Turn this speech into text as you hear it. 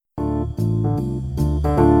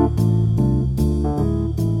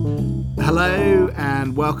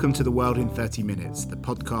and welcome to The World in 30 Minutes, the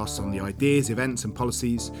podcast on the ideas, events and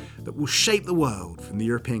policies that will shape the world from the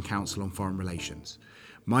European Council on Foreign Relations.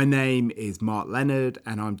 My name is Mark Leonard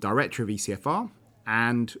and I'm Director of ECFR,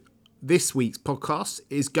 and this week's podcast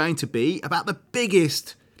is going to be about the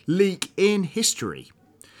biggest leak in history.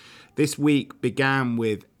 This week began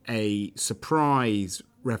with a surprise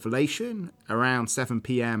revelation around 7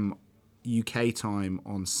 p.m. UK time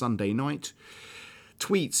on Sunday night.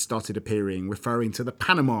 Tweets started appearing referring to the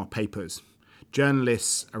Panama Papers.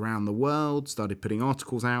 Journalists around the world started putting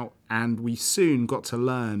articles out, and we soon got to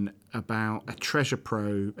learn about a treasure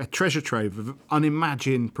trove of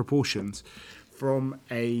unimagined proportions from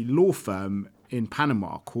a law firm in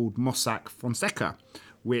Panama called Mossack Fonseca,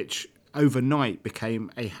 which overnight became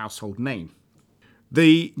a household name.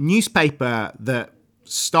 The newspaper that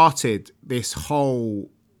started this whole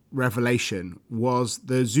revelation was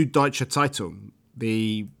the Süddeutsche Zeitung,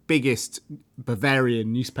 the biggest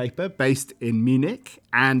Bavarian newspaper based in Munich.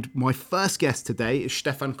 And my first guest today is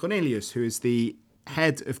Stefan Cornelius, who is the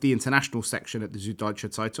head of the international section at the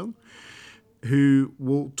Süddeutsche Zeitung, who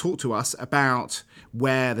will talk to us about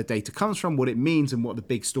where the data comes from, what it means, and what the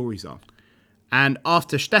big stories are. And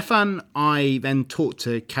after Stefan, I then talked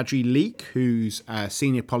to Kadri Leak, who's a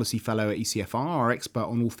senior policy fellow at ECFR, our expert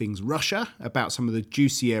on all things Russia, about some of the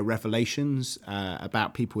juicier revelations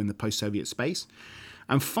about people in the post-Soviet space.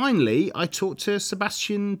 And finally, I talked to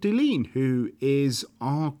Sebastian Dulin, who is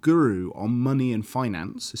our guru on money and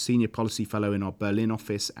finance, a senior policy fellow in our Berlin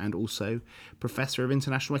office and also professor of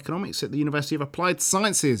international economics at the University of Applied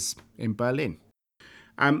Sciences in Berlin.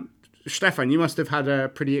 Stefan, you must have had a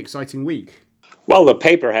pretty exciting week. Well, the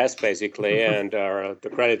paper has basically, and the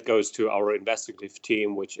credit goes to our investigative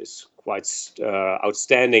team, which is quite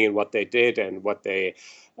outstanding in what they did and what they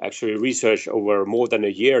actually researched over more than a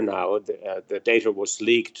year now. The data was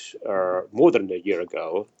leaked more than a year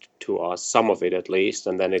ago to us, some of it at least,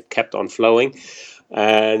 and then it kept on flowing.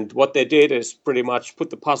 And what they did is pretty much put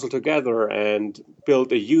the puzzle together and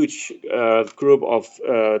built a huge group of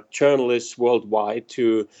journalists worldwide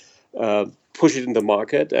to push it in the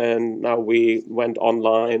market. And now we went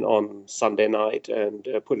online on Sunday night and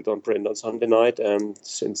put it on print on Sunday night. And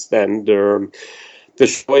since then, the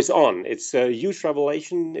show is on. It's a huge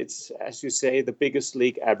revelation. It's, as you say, the biggest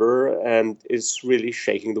leak ever, and is really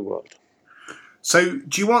shaking the world. So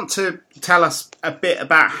do you want to tell us a bit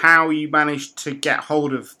about how you managed to get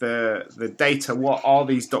hold of the data? What are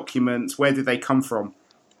these documents? Where did they come from?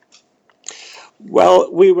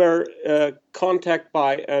 Well, we were contacted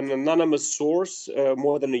by an anonymous source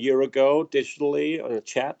more than a year ago, digitally on a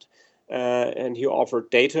chat, and he offered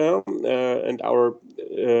data, and our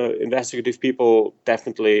investigative people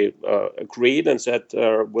definitely agreed and said,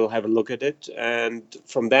 we'll have a look at it. And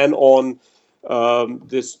from then on,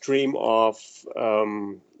 this stream of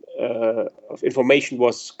information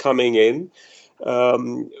was coming in.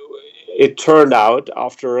 It turned out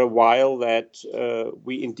after a while that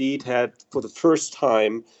we indeed had, for the first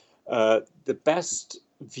time, the best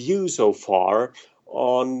view so far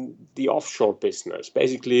on the offshore business,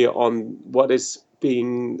 basically on what is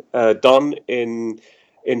being done in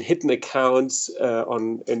hidden accounts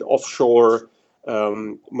in offshore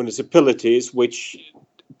municipalities, which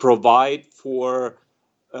provide for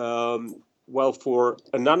for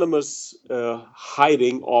anonymous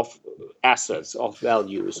hiding of assets, of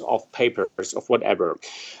values, of papers, of whatever.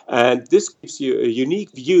 And this gives you a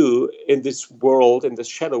unique view in this world, in this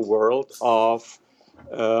shadow world of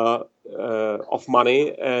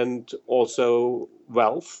money and also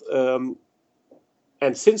wealth. And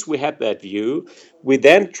since we had that view, we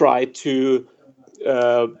then tried to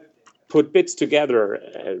put bits together,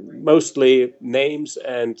 mostly names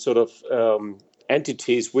and sort of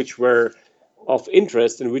entities which were of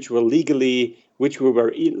interest and which we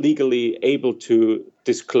were legally able to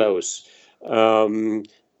disclose.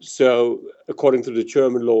 So, according to the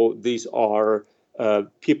German law, these are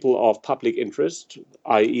people of public interest,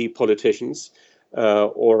 i.e., politicians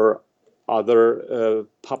or other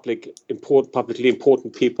publicly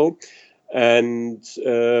important people, and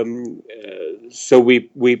so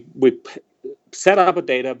we set up a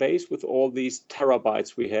database with all these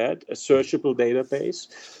terabytes we had, a searchable database,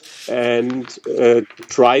 and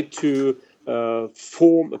tried to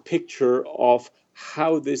form a picture of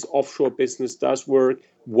how this offshore business does work,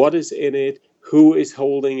 what is in it, who is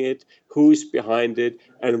holding it, who is behind it,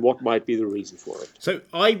 and what might be the reason for it. So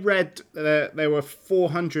I read there were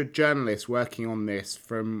 400 journalists working on this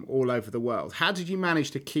from all over the world. How did you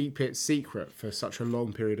manage to keep it secret for such a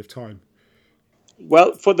long period of time?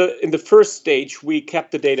 Well, in the first stage, we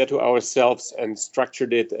kept the data to ourselves and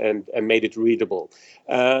structured it and made it readable.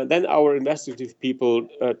 Then our investigative people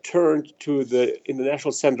turned to the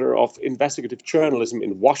International Center of Investigative Journalism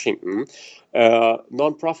in Washington,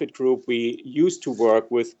 non-profit group we used to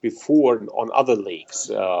work with before on other leaks.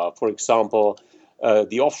 For example,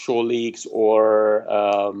 the offshore leaks or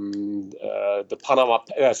the Panama,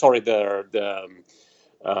 the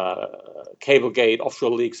Cablegate,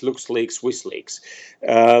 offshore leaks, LuxLeaks, SwissLeaks.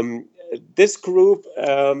 This group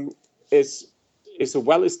is a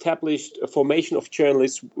well-established formation of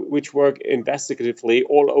journalists which work investigatively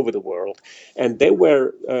all over the world, and they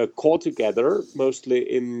were called together mostly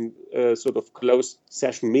in sort of closed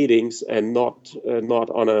session meetings and not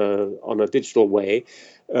on a digital way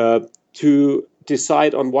to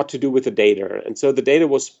decide on what to do with the data. And so the data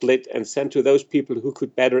was split and sent to those people who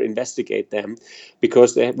could better investigate them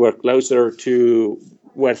because they were closer to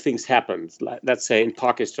where things happened, let's say in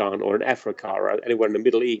Pakistan or in Africa or anywhere in the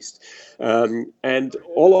Middle East. And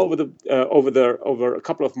all over a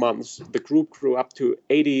couple of months, the group grew up to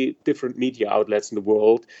 80 different media outlets in the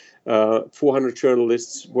world, 400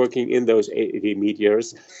 journalists working in those 80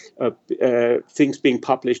 medias, things being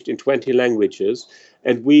published in 20 languages.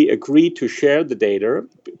 And we agreed to share the data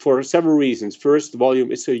for several reasons. First, the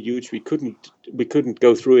volume is so huge we couldn't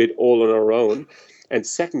go through it all on our own. And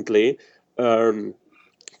secondly,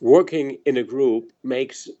 working in a group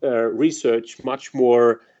makes research much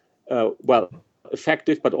more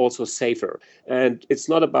effective, but also safer. And it's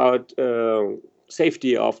not about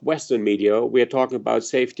safety of Western media. We are talking about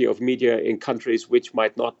safety of media in countries which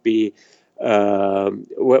might not be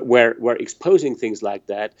where exposing things like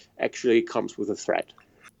that actually comes with a threat.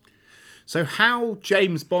 So how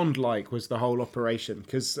James Bond-like was the whole operation?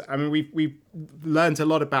 Because, I mean, we've learned a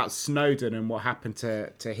lot about Snowden and what happened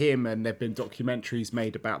to him, and there have been documentaries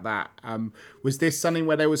made about that. Was this something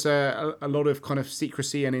where there was a lot of kind of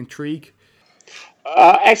secrecy and intrigue?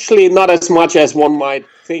 Actually, not as much as one might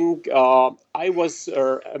think. I was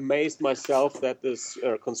amazed myself that this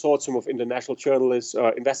consortium of international journalists,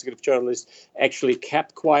 investigative journalists, actually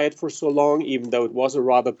kept quiet for so long, even though it was a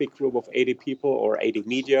rather big group of 80 people or 80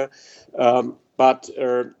 media. But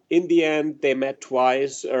in the end, they met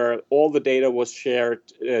twice. All the data was shared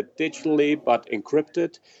digitally, but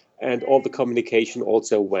encrypted. And all the communication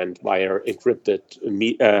also went via encrypted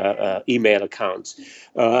email accounts.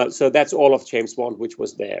 So that's all of James Bond, which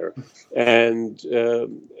was there. And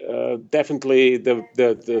definitely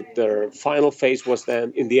the final phase was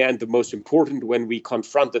then, in the end, the most important when we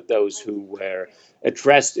confronted those who were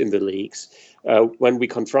addressed in the leaks. When we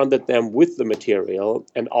confronted them with the material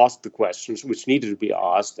and asked the questions which needed to be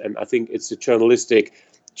asked. And I think it's a journalistic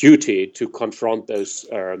duty to confront those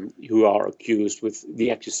who are accused with the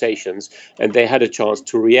accusations, and they had a chance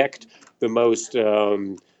to react. The most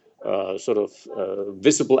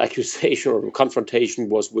visible accusation or confrontation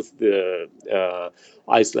was with the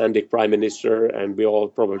Icelandic Prime Minister, and we all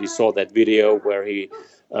probably saw that video where he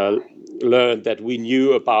learned that we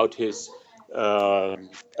knew about his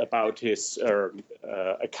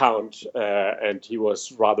account, and he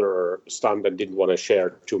was rather stunned and didn't want to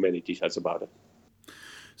share too many details about it.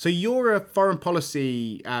 So you're a foreign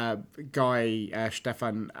policy guy,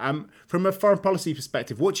 Stefan. From a foreign policy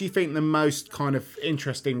perspective, what do you think the most kind of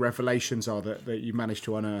interesting revelations are that you managed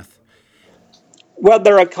to unearth? Well,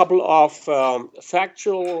 there are a couple of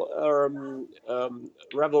factual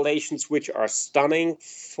revelations which are stunning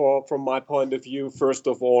from my point of view. First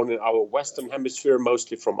of all, in our Western Hemisphere,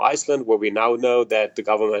 mostly from Iceland, where we now know that the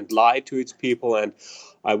government lied to its people, and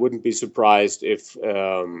I wouldn't be surprised if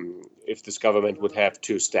this government would have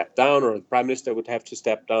to step down, or the Prime Minister would have to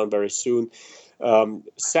step down very soon.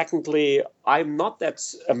 Secondly, I'm not that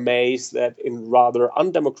amazed that in rather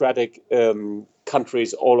undemocratic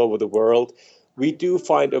countries all over the world, we do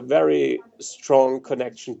find a very strong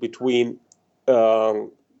connection between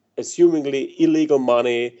assumingly illegal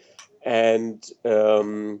money and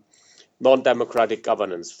non-democratic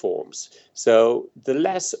governance forms. So the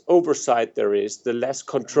less oversight there is, the less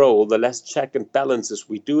control, the less check and balances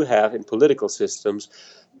we do have in political systems,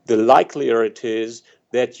 the likelier it is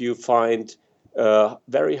that you find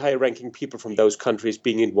very high-ranking people from those countries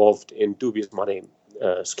being involved in dubious money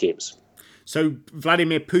schemes. So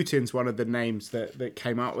Vladimir Putin's one of the names that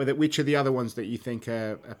came out with it. Which are the other ones that you think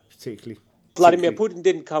are particularly... Vladimir Putin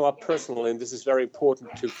didn't come up personally, and this is very important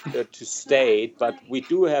to state, but we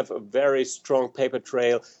do have a very strong paper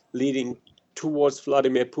trail leading towards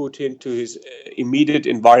Vladimir Putin, to his immediate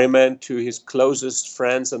environment, to his closest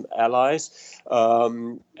friends and allies,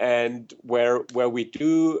 and where we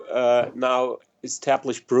do now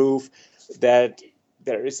establish proof that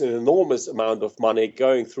there is an enormous amount of money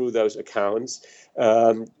going through those accounts,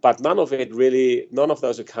 but none of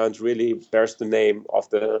those accounts really bears the name of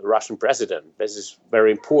the Russian president. This is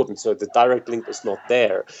very important. So the direct link is not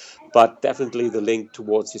there, but definitely the link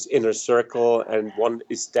towards his inner circle. And one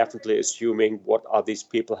is definitely assuming where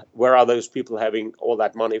are those people having all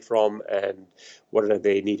that money from, and what are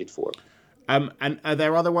they needed for? And are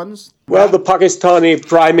there other ones? Well, the Pakistani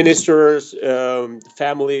prime minister's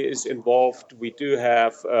family is involved. We do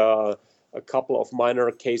have a couple of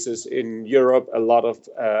minor cases in Europe, a lot of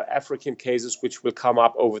African cases, which will come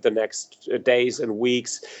up over the next days and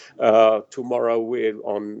weeks. Tomorrow we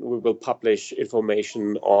will publish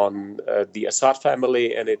information on the Assad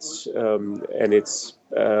family and its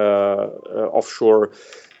offshore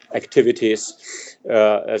activities.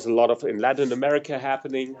 There's a lot of in Latin America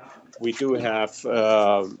happening. We do have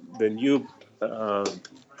the new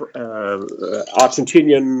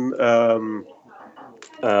Argentinian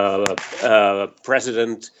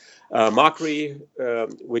President Macri,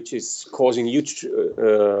 which is causing huge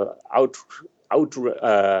outrage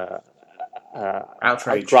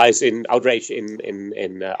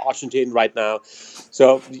in Argentina right now.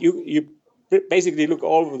 So you basically look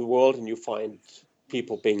all over the world and you find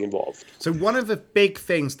people being involved. So one of the big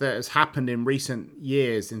things that has happened in recent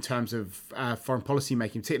years in terms of foreign policy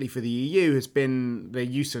making, particularly for the EU, has been the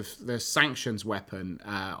use of the sanctions weapon,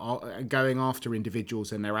 going after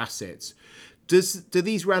individuals and their assets. Do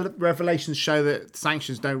these revelations show that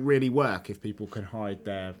sanctions don't really work if people can hide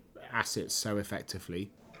their assets so effectively?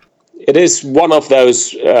 It is one of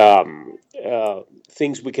those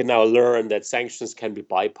things we can now learn, that sanctions can be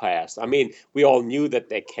bypassed. I mean, we all knew that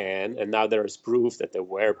they can, and now there is proof that they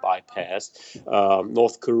were bypassed.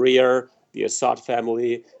 North Korea, the Assad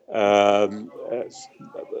family,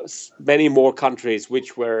 many more countries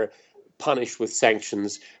which were punished with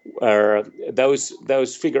sanctions.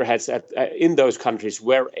 Those figureheads in those countries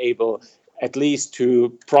were able at least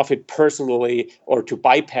to profit personally or to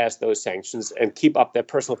bypass those sanctions and keep up their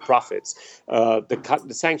personal profits. The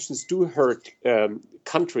sanctions do hurt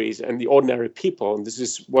countries and the ordinary people, and this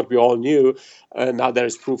is what we all knew. Now there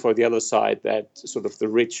is proof on the other side that sort of the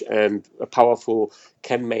rich and powerful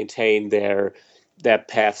can maintain their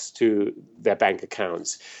paths to their bank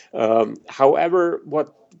accounts. However,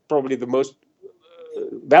 what probably the most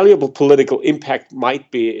valuable political impact might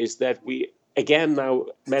be is that we again now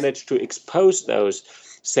managed to expose those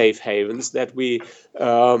safe havens, that we,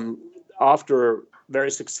 after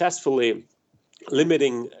very successfully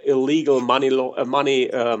limiting illegal money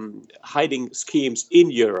hiding schemes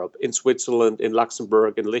in Europe, in Switzerland, in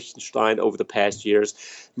Luxembourg, in Liechtenstein over the past years,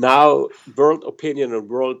 now world opinion and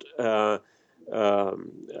world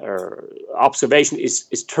observation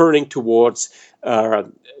is turning towards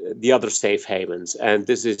the other safe havens, and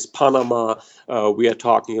this is Panama. We are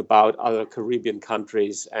talking about other Caribbean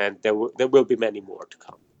countries, and there will be many more to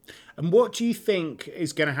come. And what do you think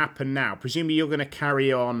is going to happen now? Presumably you're going to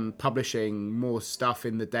carry on publishing more stuff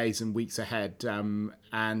in the days and weeks ahead,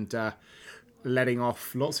 and letting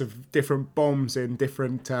off lots of different bombs in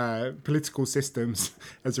different political systems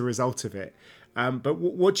as a result of it. But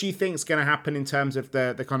what do you think is going to happen in terms of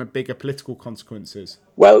the kind of bigger political consequences?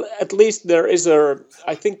 Well, at least there is an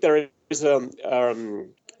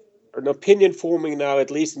opinion forming now, at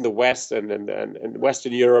least in the West and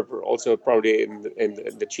Western Europe, or also probably in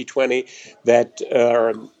the G20, that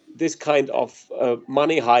this kind of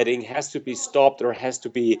money hiding has to be stopped or has to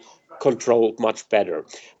be controlled much better.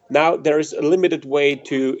 Now, there is a limited way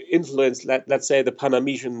to influence, let's say, the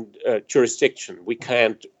Panamanian jurisdiction. We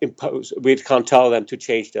can't tell them to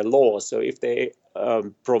change their laws. So if they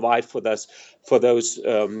provide for those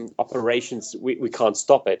operations, we can't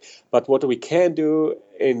stop it. But what we can do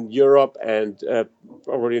in Europe and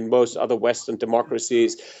probably in most other Western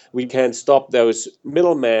democracies, we can stop those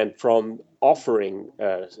middlemen from offering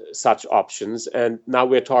such options. And now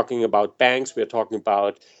we're talking about banks, we're talking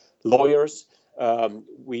about lawyers.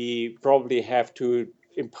 We probably have to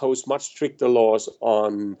impose much stricter laws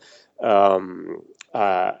on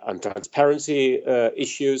transparency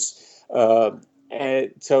issues.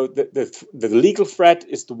 And so the legal threat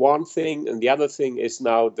is the one thing, and the other thing is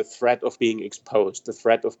now the threat of being exposed, the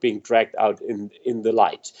threat of being dragged out in the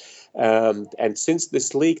light. And since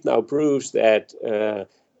this leak now proves that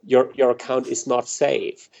your account is not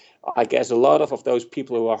safe, I guess a lot of those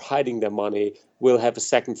people who are hiding their money will have a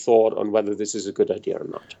second thought on whether this is a good idea or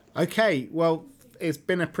not. Okay, well, it's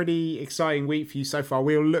been a pretty exciting week for you so far.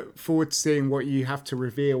 We'll look forward to seeing what you have to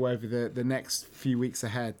reveal over the next few weeks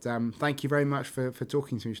ahead. Thank you very much for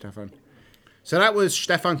talking to me, Stefan. So that was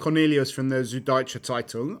Stefan Cornelius from the Süddeutsche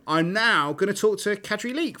Zeitung. I'm now going to talk to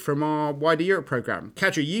Kadri Leek from our Wider Europe programme.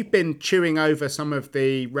 Kadri, you've been chewing over some of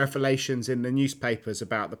the revelations in the newspapers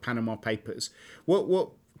about the Panama Papers.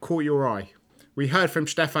 What caught your eye? We heard from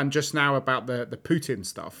Stefan just now about the Putin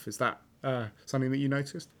stuff. Is that something that you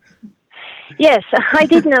noticed? Yes, I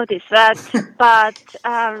did notice that, but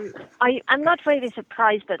I'm not really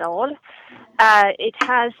surprised at all. It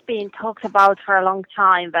has been talked about for a long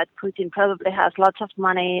time that Putin probably has lots of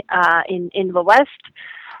money in the West,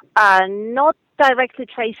 not directly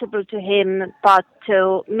traceable to him, but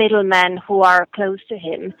to middlemen who are close to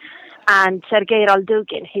him. And Sergei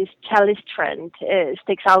Raldugin, his cellist friend,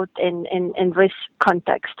 sticks out in this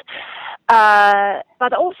context.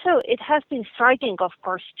 But also, it has been striking, of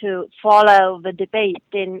course, to follow the debate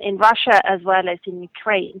in Russia as well as in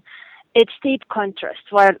Ukraine. It's deep contrast,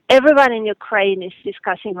 where everyone in Ukraine is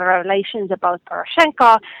discussing the revelations about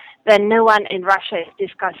Poroshenko, then no one in Russia is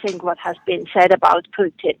discussing what has been said about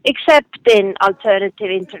Putin, except in alternative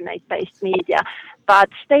internet-based media. But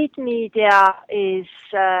state media is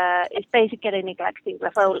basically neglecting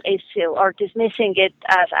the whole issue or dismissing it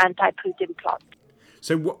as anti-Putin plot.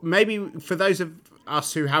 So maybe for those of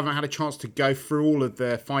us who haven't had a chance to go through all of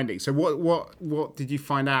the findings, so what did you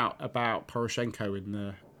find out about Poroshenko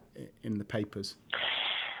in the papers?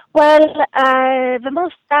 Well, the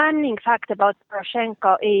most damning fact about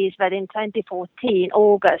Poroshenko is that in 2014,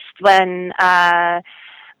 August, when a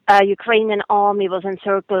Ukrainian army was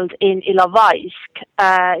encircled in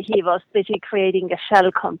Ilovaisk, he was busy creating a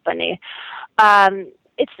shell company.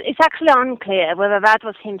 It's actually unclear whether that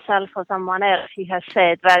was himself or someone else. He has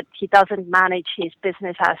said that he doesn't manage his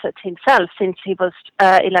business assets himself since he was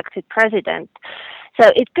elected president. So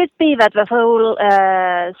it could be that the whole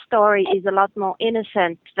story is a lot more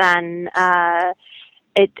innocent than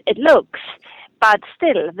it looks. But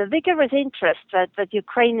still, the vigorous interest that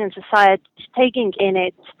Ukrainian society is taking in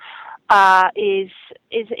it is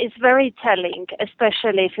very telling,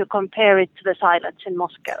 especially if you compare it to the silence in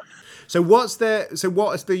Moscow. So what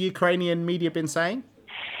has the Ukrainian media been saying?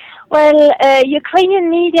 Well, Ukrainian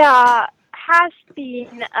media has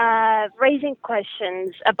been raising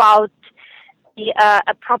questions about the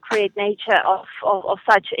appropriate nature of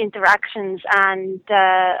such interactions and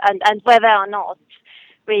whether or not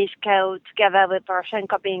these go together with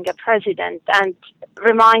Poroshenko being a president, and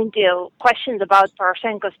remind you, questions about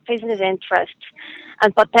Poroshenko's business interests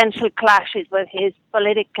and potential clashes with his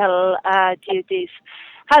political duties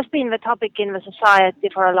has been the topic in the society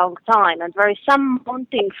for a long time, and there is some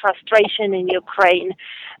mounting frustration in Ukraine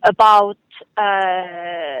about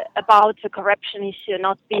the corruption issue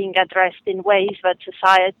not being addressed in ways that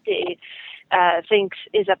society thinks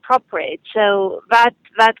is appropriate. So that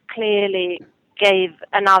clearly gave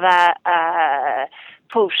another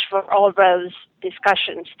push for all those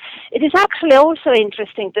discussions. It is actually also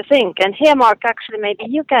interesting to think, and here, Mark, actually maybe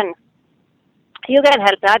you can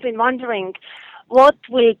help. I've been wondering what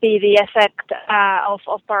will be the effect of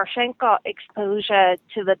Poroshenko exposure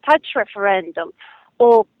to the Touch referendum,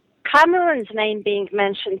 or Cameron's name being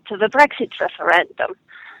mentioned to the Brexit referendum.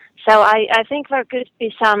 So I think there could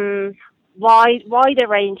be some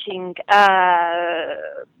wider-ranging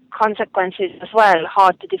consequences as well,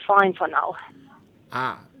 hard to define for now.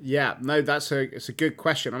 Yeah, no, it's a good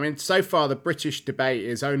question. I mean, so far the British debate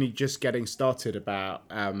is only just getting started about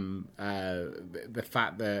the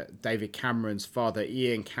fact that David Cameron's father,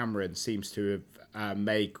 Ian Cameron, seems to have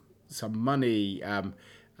made some money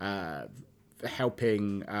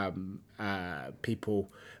helping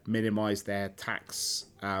people minimise their tax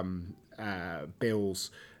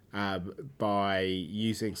bills by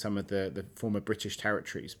using some of the former British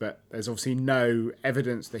territories. But there's obviously no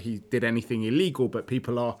evidence that he did anything illegal, but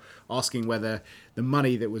people are asking whether the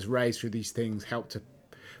money that was raised through these things helped to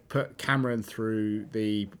put Cameron through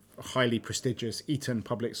the highly prestigious Eton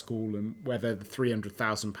Public School, and whether the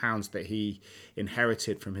 £300,000 that he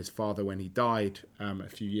inherited from his father when he died a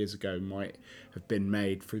few years ago might have been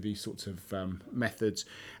made through these sorts of methods.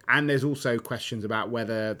 And there's also questions about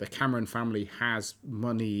whether the Cameron family has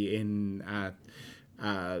money in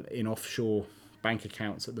offshore bank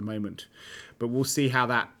accounts at the moment. But we'll see how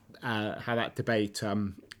that debate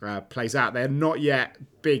plays out. There are not yet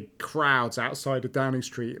big crowds outside of Downing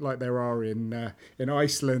Street like there are in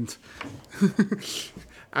Iceland.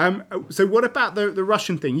 So what about the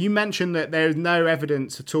Russian thing? You mentioned that there's no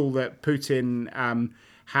evidence at all that Putin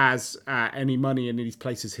has any money in these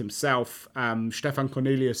places himself. Stefan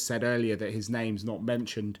Cornelius said earlier that his name's not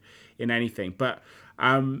mentioned in anything, but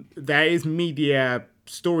there is media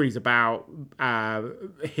stories about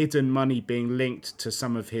hidden money being linked to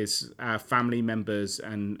some of his family members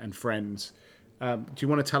and friends. Do you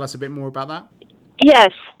want to tell us a bit more about that?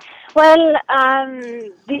 Yes. Well,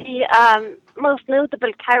 the most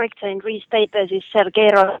notable character in these papers is Sergei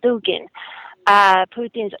Rorodugin,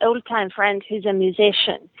 Putin's old-time friend who's a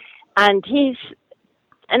musician. And he's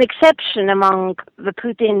an exception among the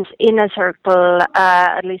Putin's inner circle,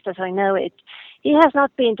 at least as I know it. He has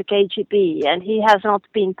not been to KGB, and he has not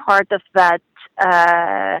been part of that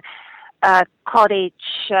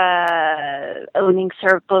cottage owning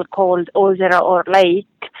circle called Ozero or Lake,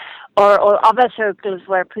 or other circles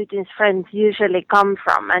where Putin's friends usually come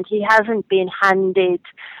from. And he hasn't been handed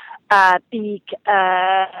big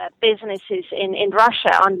businesses in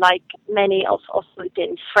Russia, unlike many of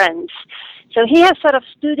Putin's friends. So he has sort of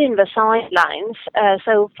stood in the sidelines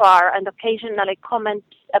so far and occasionally comments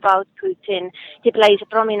about Putin. He plays a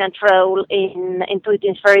prominent role in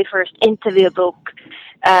Putin's very first interview book,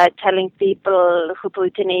 telling people who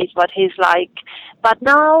Putin is, what he's like. But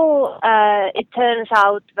now it turns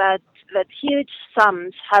out that huge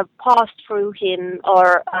sums have passed through him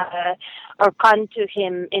or come to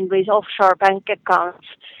him in these offshore bank accounts.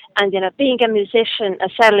 And being a musician, a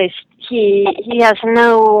cellist, he has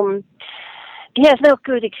no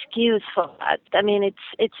good excuse for that. I mean,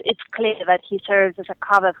 it's clear that he serves as a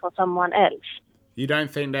cover for someone else. You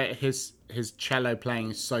don't think that his cello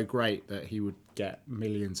playing is so great that he would get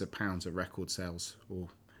millions of pounds of record sales, or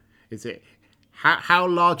is it? How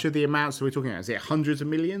large are the amounts that we're talking about? Is it hundreds of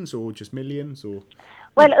millions or just millions? Or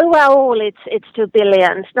well, overall, it's 2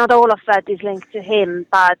 billion. Not all of that is linked to him,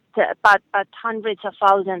 but hundreds of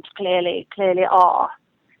thousands clearly are.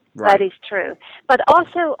 Right. That is true. But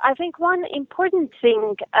also, I think one important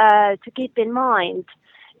thing to keep in mind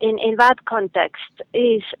in that context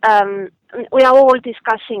is we are all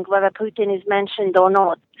discussing whether Putin is mentioned or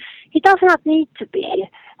not. He does not need to be.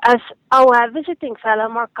 As our visiting fellow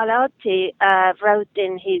Mark Galeotti wrote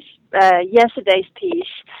in his yesterday's piece,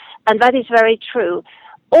 and that is very true,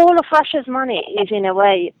 all of Russia's money is in a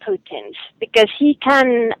way Putin's, because he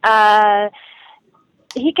can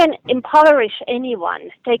impoverish anyone,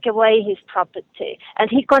 take away his property, and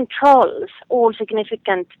he controls all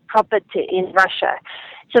significant property in Russia.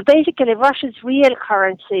 So basically, Russia's real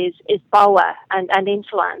currency is power and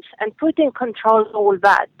influence, and Putin controls all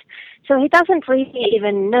that. So he doesn't really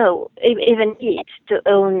even need to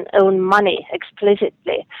own money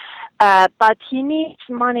explicitly. But he needs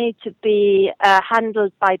money to be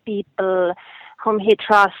handled by people whom he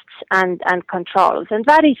trusts and controls. And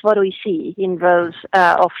that is what we see in those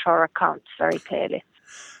offshore accounts very clearly.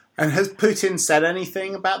 And has Putin said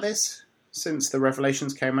anything about this since the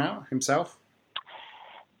revelations came out himself?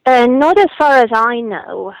 Not as far as I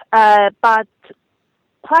know, but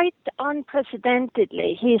quite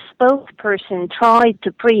unprecedentedly, his spokesperson tried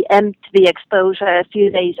to preempt the exposure a few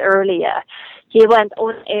days earlier. He went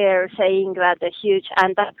on air saying that a huge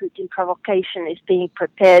anti-Putin provocation is being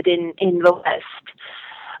prepared in the West.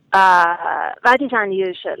 That is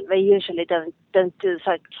unusual. They usually don't do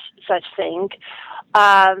such thing.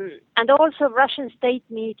 And also Russian state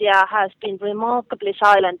media has been remarkably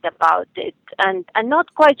silent about it and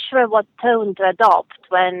not quite sure what tone to adopt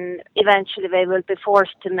when eventually they will be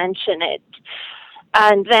forced to mention it.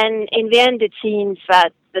 And then in the end it seems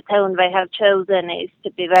that the tone they have chosen is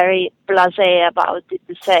to be very blasé about it,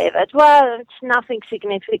 to say that, well, it's nothing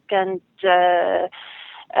significant,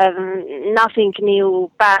 nothing new,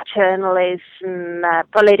 bad journalism,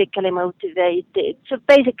 politically motivated. So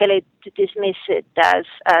basically to dismiss it as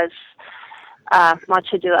much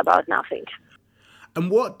ado about nothing. And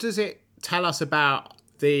what does it tell us about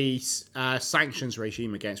the sanctions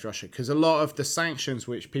regime against Russia? Because a lot of the sanctions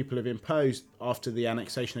which people have imposed after the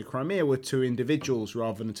annexation of Crimea were to individuals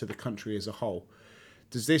rather than to the country as a whole.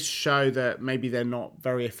 Does this show that maybe they're not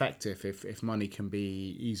very effective if money can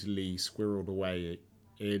be easily squirreled away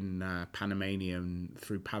in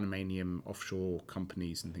through Panamanian offshore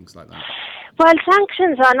companies and things like that? Well,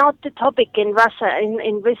 sanctions are not the topic in Russia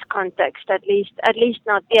in this context, at least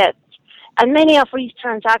not yet. And many of these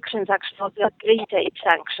transactions actually not retail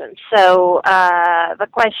sanctions. So the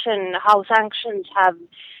question how sanctions have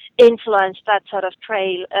influenced that sort of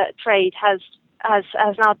trade has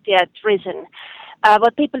not yet risen.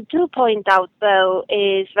 What people do point out, though,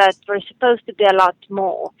 is that there's supposed to be a lot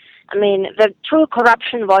more. I mean, the true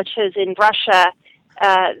corruption watchers in Russia,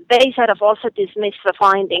 they sort of also dismiss the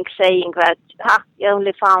findings, saying that you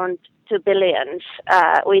only found 2 billion.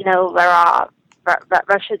 We know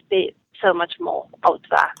there should be so much more out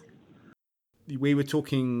there. We were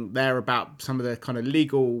talking there about some of the kind of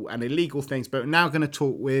legal and illegal things, but we're now going to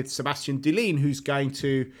talk with Sebastian Dulin, who's going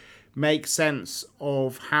to make sense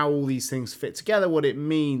of how all these things fit together, what it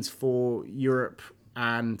means for Europe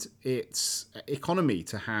and its economy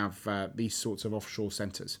to have these sorts of offshore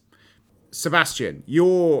centres. Sebastian,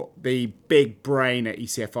 you're the big brain at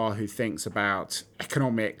ECFR who thinks about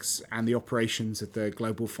economics and the operations of the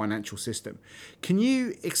global financial system. Can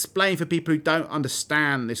you explain for people who don't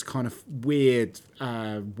understand this kind of weird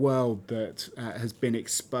world that has been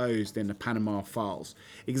exposed in the Panama Files,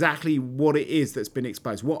 exactly what it is that's been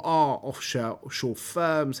exposed? What are offshore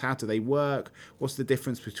firms? How do they work? What's the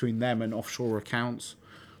difference between them and offshore accounts?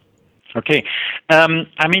 Okay. I'm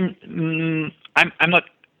not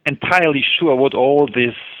entirely sure what all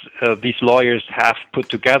these lawyers have put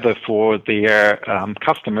together for their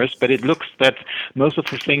customers, but it looks that most of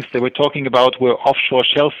the things they were talking about were offshore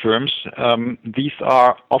shell firms. These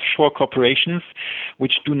are offshore corporations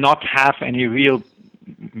which do not have any real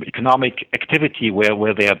economic activity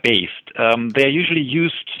where they are based. They are usually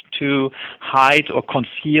used to hide or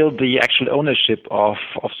conceal the actual ownership of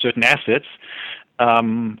certain assets.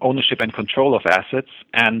 Ownership and control of assets,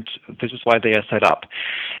 and this is why they are set up.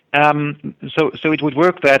 So it would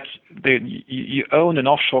work that you own an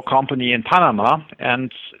offshore company in Panama,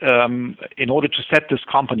 and in order to set this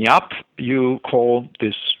company up, you call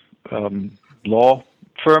this law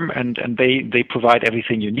firm, and they provide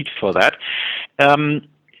everything you need for that.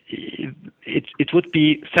 It would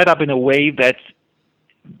be set up in a way that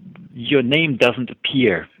your name doesn't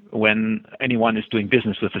appear when anyone is doing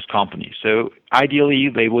business with this company. So ideally,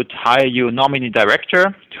 they would hire you a nominee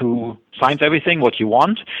director who signs everything what you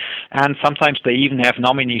want, and sometimes they even have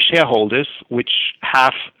nominee shareholders which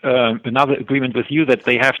have another agreement with you that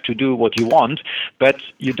they have to do what you want, but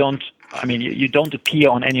you don't appear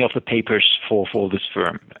on any of the papers for this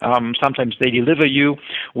firm. Sometimes they deliver you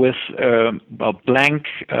with blank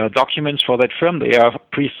documents for that firm. They are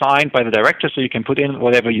pre-signed by the director, so you can put in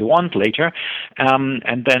whatever you want later.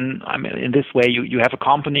 And then, in this way, you have a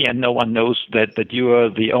company, and no one knows that you are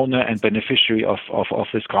the owner and beneficiary of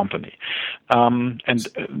this company.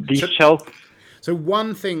 So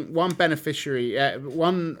one beneficiary,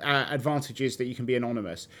 one advantage is that you can be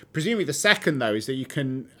anonymous. Presumably the second, though, is that you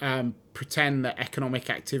can pretend that economic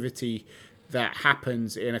activity that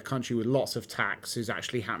happens in a country with lots of tax is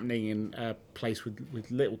actually happening in a place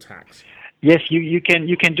with little tax. Yes, you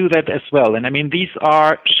can do that as well. And these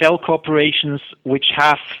are shell corporations which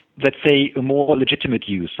have, let's say, a more legitimate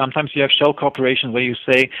use. Sometimes you have shell corporations where you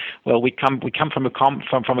say, well, we come from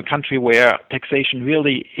a country where taxation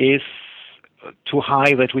really is too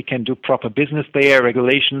high that we can do proper business there.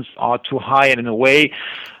 Regulations are too high, and in a way,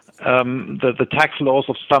 the tax laws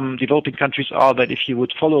of some developing countries are that if you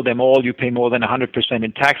would follow them all, you pay more than 100%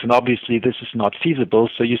 in tax, and obviously this is not feasible.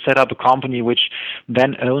 So you set up a company which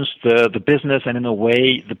then owns the business, and in a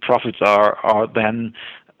way, the profits are then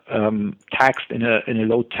taxed in a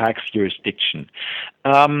low tax jurisdiction.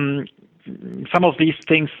 Some of these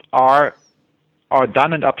things are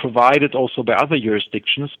done and are provided also by other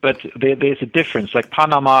jurisdictions, but there's a difference. Like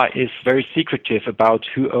Panama is very secretive about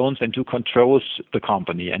who owns and who controls the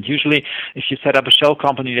company. And usually, if you set up a shell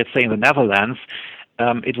company, let's say in the Netherlands,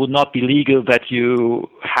 it would not be legal that you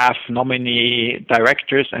have nominee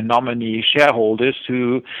directors and nominee shareholders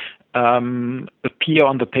who appear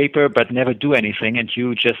on the paper but never do anything, and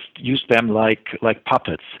you just use them like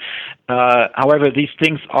puppets. However, these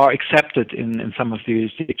things are accepted in some of the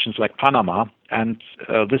jurisdictions like Panama, and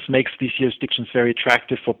this makes these jurisdictions very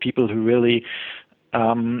attractive for people who really,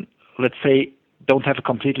 let's say, don't have a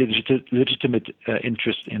completely legitimate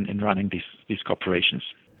interest in running these corporations.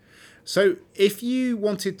 So if you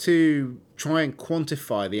wanted to try and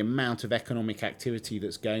quantify the amount of economic activity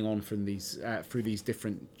that's going on from these through these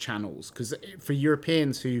different channels, because for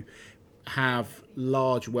Europeans who have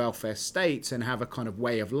large welfare states and have a kind of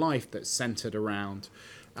way of life that's centered around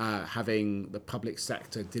having the public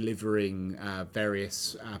sector delivering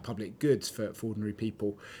various public goods for ordinary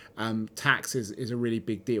people, tax is a really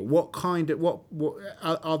big deal. What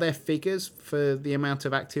are there figures for the amount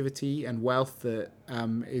of activity and wealth that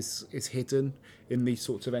is hidden in these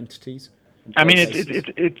sorts say entities?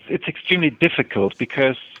 It's extremely difficult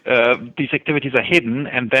because these activities are hidden,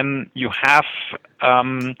 and then you have,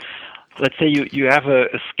 let's say, you have a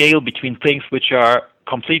scale between things which are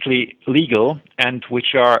completely legal and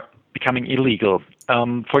which are becoming illegal.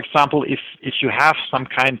 For example, if you have some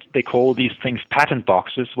kind, they call these things patent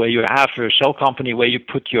boxes, where you have a shell company where you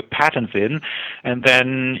put your patents in, and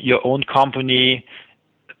then your own company,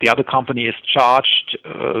 the other company is charged,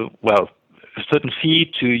 a certain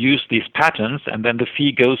fee to use these patents, and then the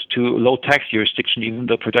fee goes to low tax jurisdiction, even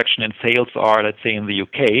though production and sales are, let's say, in the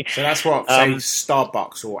UK. So that's what, say,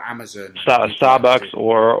 Starbucks or Amazon. Starbucks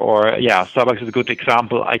Starbucks is a good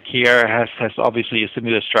example. IKEA has obviously a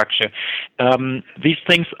similar structure. These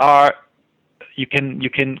things are. You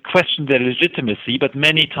can question their legitimacy, but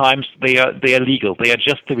many times they are legal. They are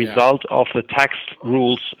just the result of the tax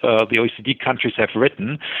rules the OECD countries have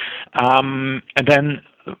written, and then,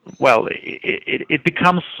 well, it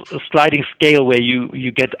becomes a sliding scale where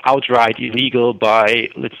you get outright illegal by,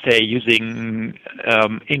 let's say, using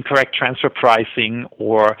incorrect transfer pricing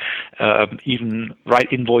or even write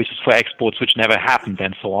invoices for exports which never happened,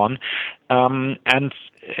 and so on.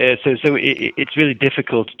 So it's really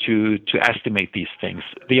difficult to estimate these things.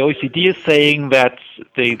 The OECD is saying that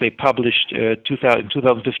they published in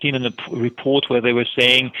 2015 in a report where they were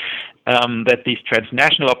saying that these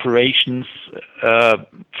transnational operations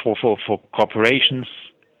for corporations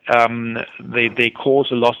they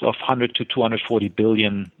cause a loss of 100 to 240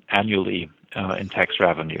 billion annually in tax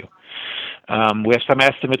revenue. We have some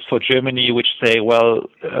estimates for Germany which say, well,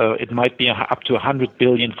 it might be up to 100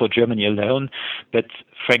 billion for Germany alone, but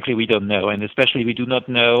frankly, we don't know. And especially we do not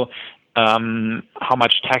know how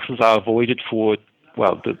much taxes are avoided for,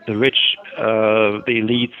 well, the rich, the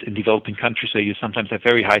elites in developing countries, so you sometimes have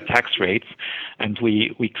very high tax rates. And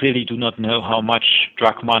we clearly do not know how much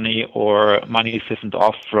drug money or money siphoned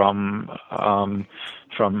off from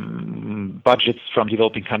budgets from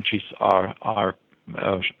developing countries are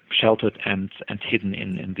sheltered and hidden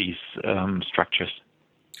in these structures.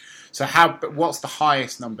 So what's the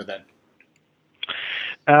highest number then?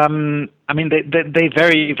 I mean, they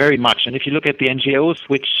vary very much, and if you look at the NGOs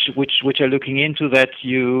which are looking into that,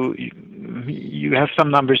 you have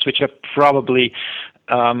some numbers which are probably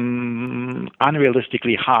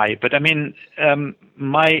unrealistically high. But I mean,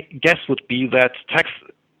 my guess would be that tax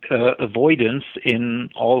avoidance in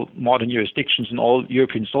all modern jurisdictions in all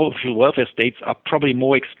European social welfare states are probably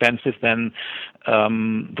more expensive than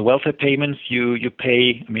the welfare payments you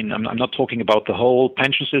pay. I mean, I'm not talking about the whole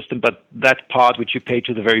pension system, but that part which you pay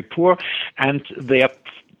to the very poor, and they are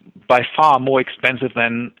by far more expensive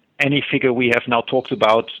than any figure we have now talked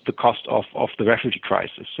about the cost of the refugee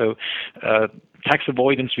crisis. So tax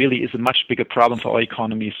avoidance really is a much bigger problem for our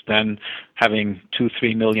economies than having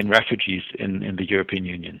 2-3 million refugees in the European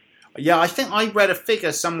Union. Yeah, I think I read a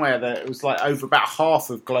figure somewhere that it was like over about half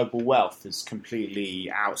of global wealth is completely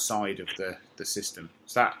outside of the system.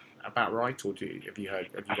 Is that about right, or have you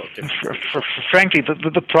got different? Frankly,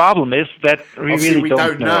 the problem is that we really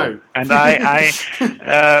don't know. And I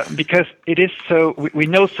because it is so, we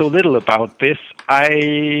know so little about this,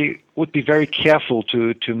 I would be very careful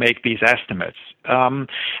to make these estimates. And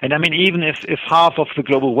I mean, even if half of the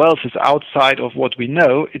global wealth is outside of what we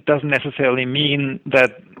know, it doesn't necessarily mean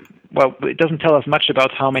that, well, it doesn't tell us much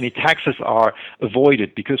about how many taxes are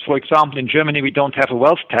avoided. Because, for example, in Germany, we don't have a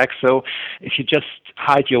wealth tax. So if you just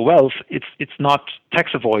hide your wealth, it's not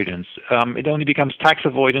tax avoidance. It only becomes tax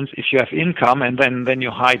avoidance if you have income, and then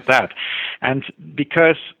you hide that. And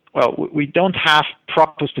because, well, we don't have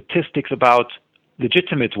proper statistics about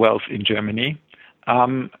legitimate wealth in Germany,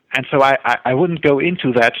 and so I wouldn't go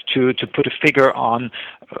into that to put a figure on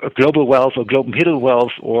global wealth or global hidden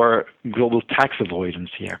wealth or global tax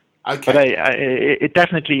avoidance here. Okay. But it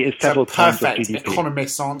definitely is several times of GDP. Perfect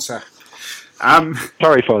economist's answer.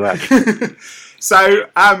 Sorry for that. So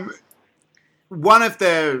one of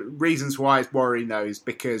the reasons why it's worrying, though, is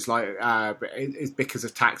because is because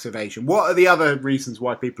of tax evasion. What are the other reasons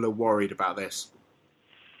why people are worried about this?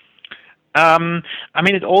 I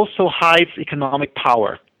mean, it also hides economic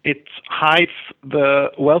power. It hides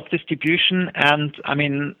the wealth distribution, and I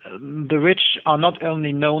mean, the rich are not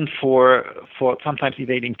only known for sometimes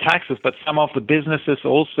evading taxes, but some of the businesses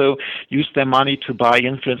also use their money to buy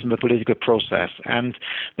influence in the political process. And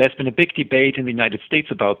there's been a big debate in the United States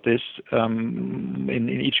about this in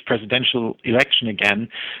each presidential election again,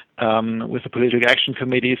 with the political action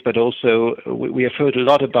committees, but also we have heard a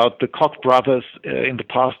lot about the Koch brothers in the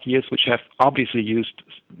past years, which have obviously used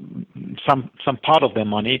some part of their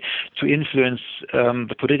money to influence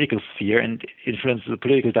the political sphere and influence the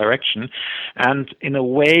political direction. And in a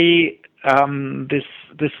way,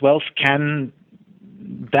 this wealth can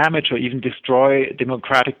damage or even destroy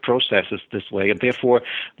democratic processes this way. And therefore,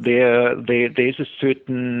 there is a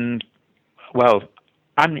certain, well,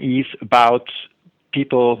 unease about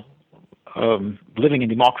people living in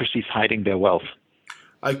democracies hiding their wealth.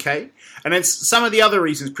 Okay, and then some of the other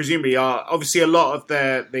reasons, presumably, are obviously a lot of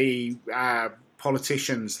the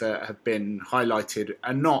politicians that have been highlighted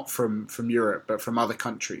are not from Europe, but from other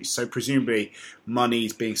countries. So presumably money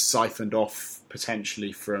is being siphoned off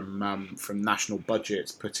potentially from national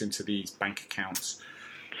budgets put into these bank accounts.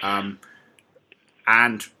 And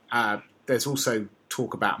there's also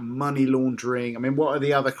talk about money laundering. I mean, what are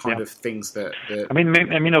the other kind of things that... I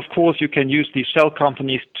mean, of course, you can use these shell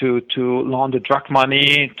companies to launder drug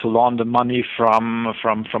money, to launder money from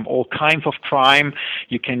all kinds of crime.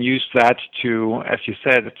 You can use that to, as you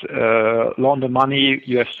said, launder money.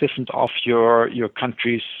 You have siphoned off your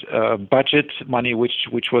country's budget, money which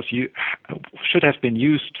should have been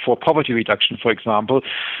used for poverty reduction, for example.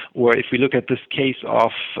 Or if we look at this case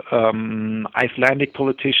of Icelandic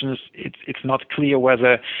politicians, it's not clear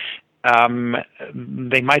whether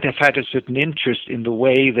they might have had a certain interest in the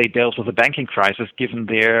way they dealt with the banking crisis, given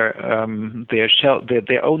their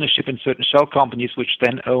ownership in certain shell companies, which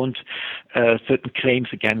then owned certain claims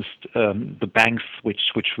against the banks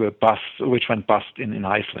which went bust in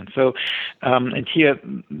Iceland. So, and here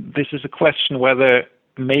this is a question whether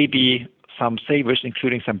maybe some savers,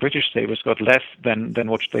 including some British savers, got less than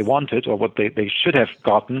what they wanted or what they should have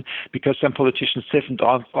gotten, because some politicians siphoned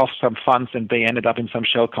off some funds and they ended up in some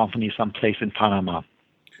shell company someplace in Panama.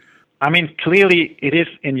 I mean, clearly it is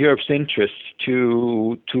in Europe's interest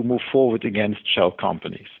to move forward against shell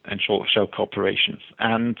companies and shell corporations.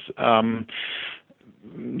 And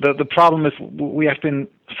the problem is we have been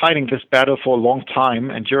fighting this battle for a long time,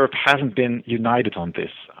 and Europe hasn't been united on this.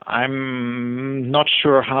 I'm not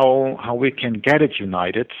sure how we can get it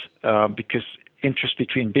united, because interests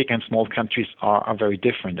between big and small countries are very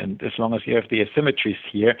different. And as long as you have the asymmetries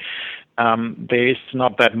here, there is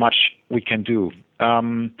not that much we can do.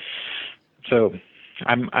 So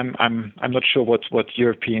I'm not sure what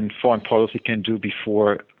European foreign policy can do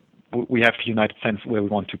before we have a united sense where we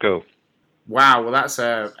want to go. Wow, well, that's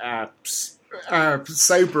a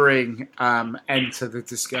sobering end to the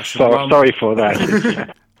discussion. Sorry for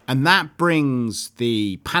that. And that brings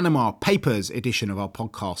the Panama Papers edition of our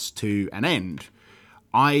podcast to an end.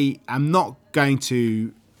 I am not going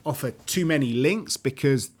to offer too many links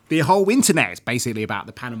because the whole internet is basically about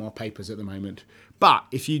the Panama Papers at the moment. But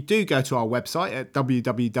if you do go to our website at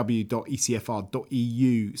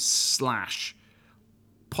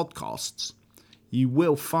www.ecfr.eu/podcasts, you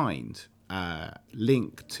will find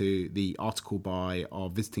link to the article by our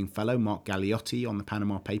visiting fellow Mark Galeotti on the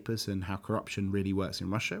Panama Papers and how corruption really works in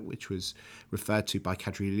Russia, which was referred to by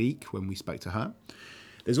Kadri Leak when we spoke to her.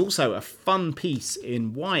 There's also a fun piece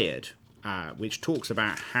in Wired which talks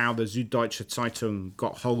about how the Süddeutsche Zeitung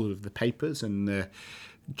got hold of the papers and the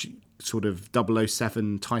sort of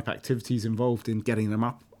 007 type activities involved in getting them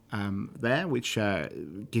up there, which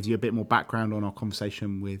gives you a bit more background on our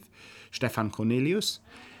conversation with Stefan Cornelius.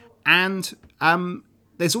 And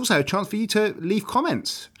there's also a chance for you to leave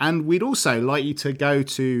comments. And we'd also like you to go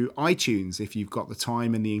to iTunes if you've got the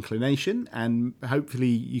time and the inclination. And hopefully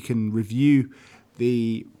you can review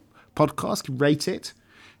the podcast, rate it.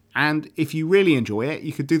 And if you really enjoy it,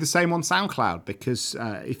 you could do the same on SoundCloud, because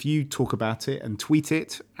if you talk about it and tweet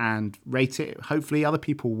it and rate it, hopefully other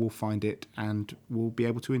people will find it and will be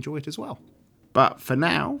able to enjoy it as well. But for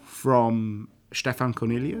now, from Stefan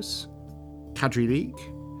Cornelius, Kadri Leak,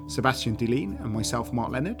 Sebastian Dilin and myself,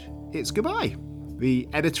 Mark Leonard, it's goodbye. The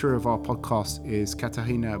editor of our podcast is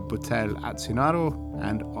Katarina Botel-Atsinaro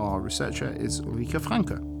and our researcher is Ulrika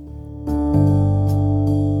Franke.